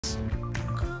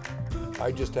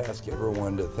I just ask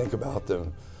everyone to think about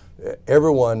them.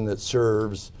 Everyone that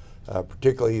serves,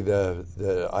 particularly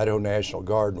the Idaho National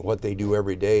Guard and what they do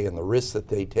every day and the risks that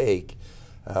they take,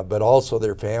 but also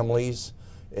their families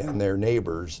and their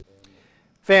neighbors.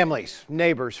 Families,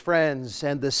 neighbors, friends,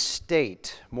 and the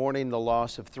state mourning the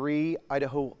loss of 3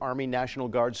 Idaho Army National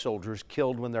Guard soldiers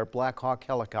killed when their Black Hawk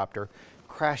helicopter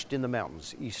crashed in the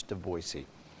mountains east of Boise.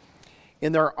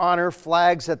 In their honor,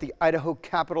 flags at the Idaho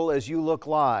Capitol as you look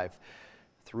live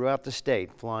throughout the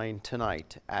state flying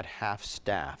tonight at half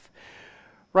staff.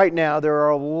 Right now, there are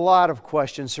a lot of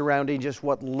questions surrounding just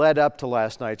what led up to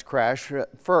last night's crash.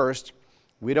 First,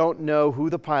 we don't know who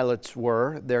the pilots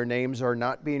were. Their names are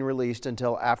not being released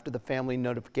until after the family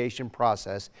notification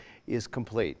process is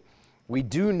complete. We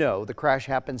do know the crash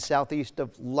happened southeast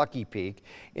of Lucky Peak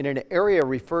in an area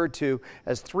referred to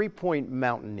as 3-Point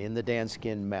Mountain in the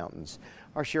Danskin Mountains.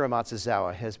 Our Shira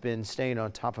Matsuzawa has been staying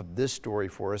on top of this story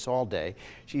for us all day.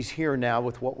 She's here now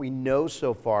with what we know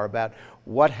so far about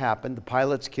what happened, the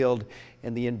pilots killed,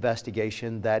 and the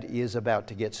investigation that is about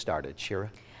to get started.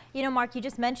 Shira? You know, Mark, you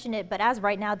just mentioned it, but as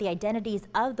right now, the identities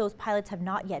of those pilots have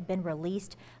not yet been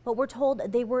released, but we're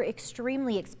told they were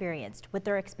extremely experienced, with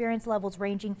their experience levels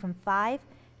ranging from 5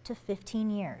 to 15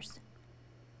 years.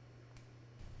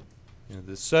 You know,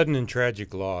 the sudden and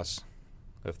tragic loss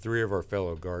of 3 of our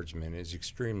fellow Guardsmen is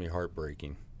extremely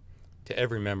heartbreaking to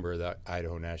every member of the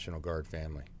Idaho National Guard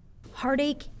family.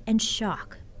 Heartache and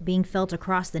shock being felt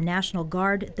across the National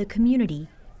Guard, the community,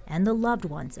 and the loved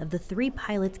ones of the 3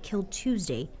 pilots killed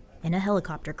Tuesday in a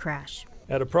helicopter crash.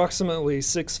 At approximately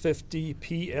 6:50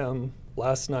 p.m.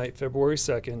 last night, February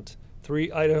 2nd,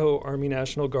 3 Idaho Army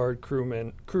National Guard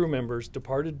crew members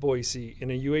departed Boise in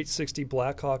a UH-60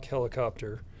 Black Hawk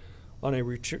helicopter on a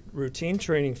routine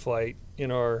training flight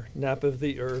in our Nap of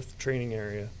the Earth training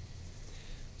area.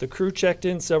 The crew checked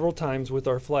in several times with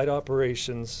our flight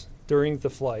operations during the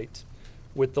flight,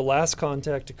 with the last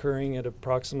contact occurring at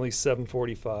approximately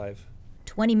 7:45.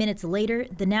 20 minutes later,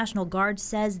 the National Guard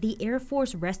says the Air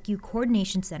Force Rescue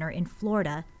Coordination Center in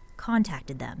Florida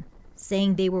contacted them,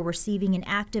 saying they were receiving an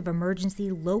active emergency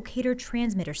locator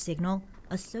transmitter signal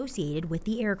associated with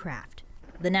the aircraft.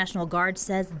 The National Guard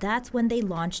says that's when they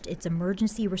launched its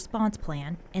emergency response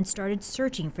plan and started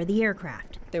searching for the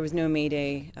aircraft. There was no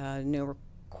mayday, no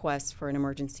request for an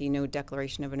emergency, no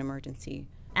declaration of an emergency.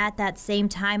 At that same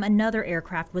time, another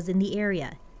aircraft was in the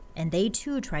area, and they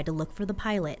too tried to look for the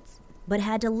pilots, but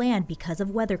had to land because of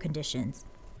weather conditions.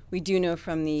 We do know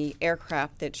from the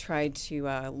aircraft that tried to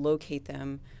locate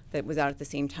them that was out at the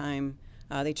same time.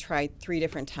 They tried 3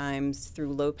 different times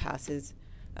through low passes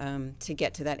to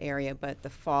get to that area, but the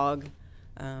fog,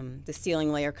 the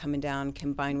ceiling layer coming down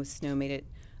combined with snow made it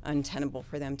untenable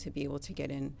for them to be able to get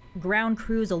in. Ground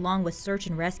crews along with search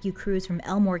and rescue crews from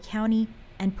Elmore County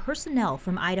and personnel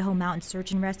from Idaho Mountain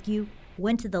Search and Rescue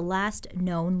went to the last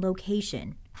known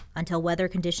location until weather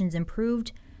conditions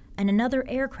improved and another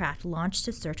aircraft launched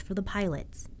to search for the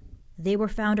pilots. They were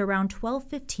found around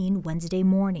 12:15 Wednesday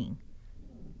morning.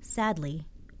 Sadly,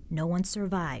 no one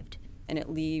survived. And it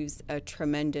leaves a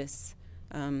tremendous,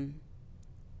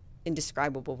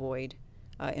 indescribable void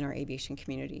in our aviation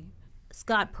community.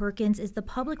 Scott Perkins is the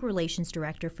Public Relations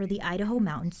Director for the Idaho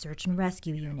Mountain Search and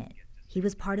Rescue Unit. He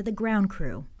was part of the ground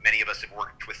crew. Many of us have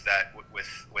worked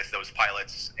with those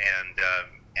pilots and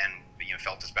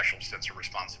felt a special sense of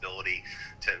responsibility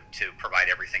to provide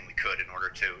everything we could in order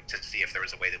to see if there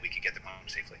was a way that we could get them home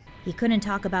safely. He couldn't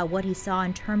talk about what he saw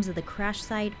in terms of the crash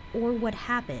site or what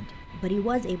happened, but he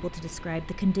was able to describe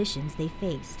the conditions they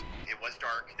faced. It was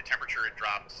dark. The temperature had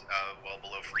dropped well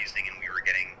below freezing, and we were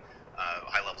getting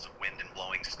high levels of wind and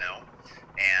blowing snow.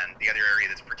 And the other area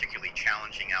that's particularly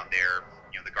challenging out there,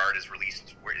 the Guard is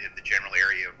released the general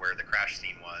area where the crash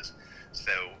scene was.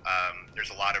 So there's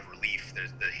a lot of relief.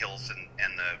 There's the hills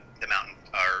and the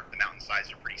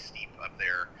mountainsides are pretty steep up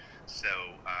there. So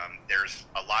there's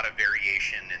a lot of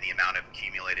variation in the amount of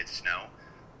accumulated snow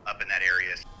up in that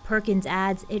area. Perkins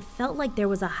adds it felt like there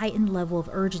was a heightened level of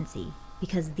urgency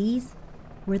because these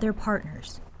were their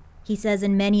partners. He says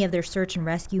in many of their search and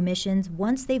rescue missions,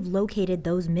 once they've located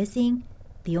those missing,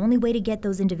 the only way to get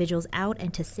those individuals out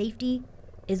and to safety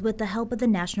is with the help of the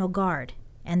National Guard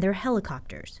and their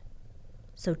helicopters.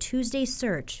 So Tuesday's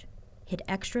search hit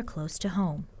extra close to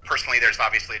home. Personally, there's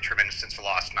obviously a tremendous sense of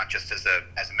loss, not just as a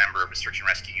member of a search and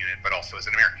rescue unit, but also as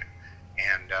an American.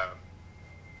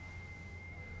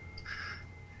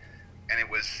 And it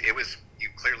was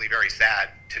clearly very sad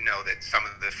to know that some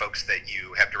of the folks that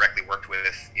you have directly worked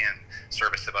with in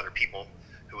service of other people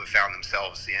who have found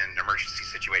themselves in emergency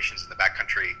situations in the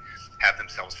backcountry found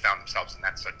themselves in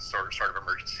that sort of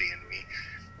emergency. And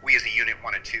we as a unit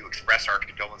wanted to express express our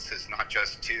condolences not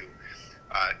just to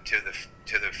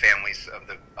the families of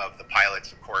the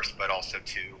pilots, of course, but also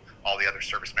to all the other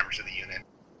service members of the unit.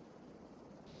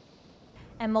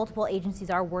 And multiple agencies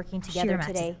are working together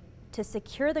today to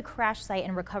secure the crash site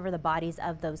and recover the bodies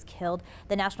of those killed.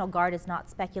 The National Guard is not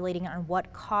speculating on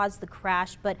what caused the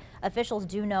crash, but officials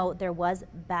do know there was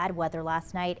bad weather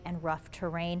last night and rough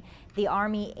terrain. The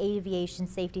Army Aviation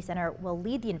Safety Center will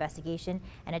lead the investigation,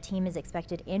 and a team is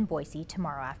expected in Boise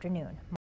tomorrow afternoon.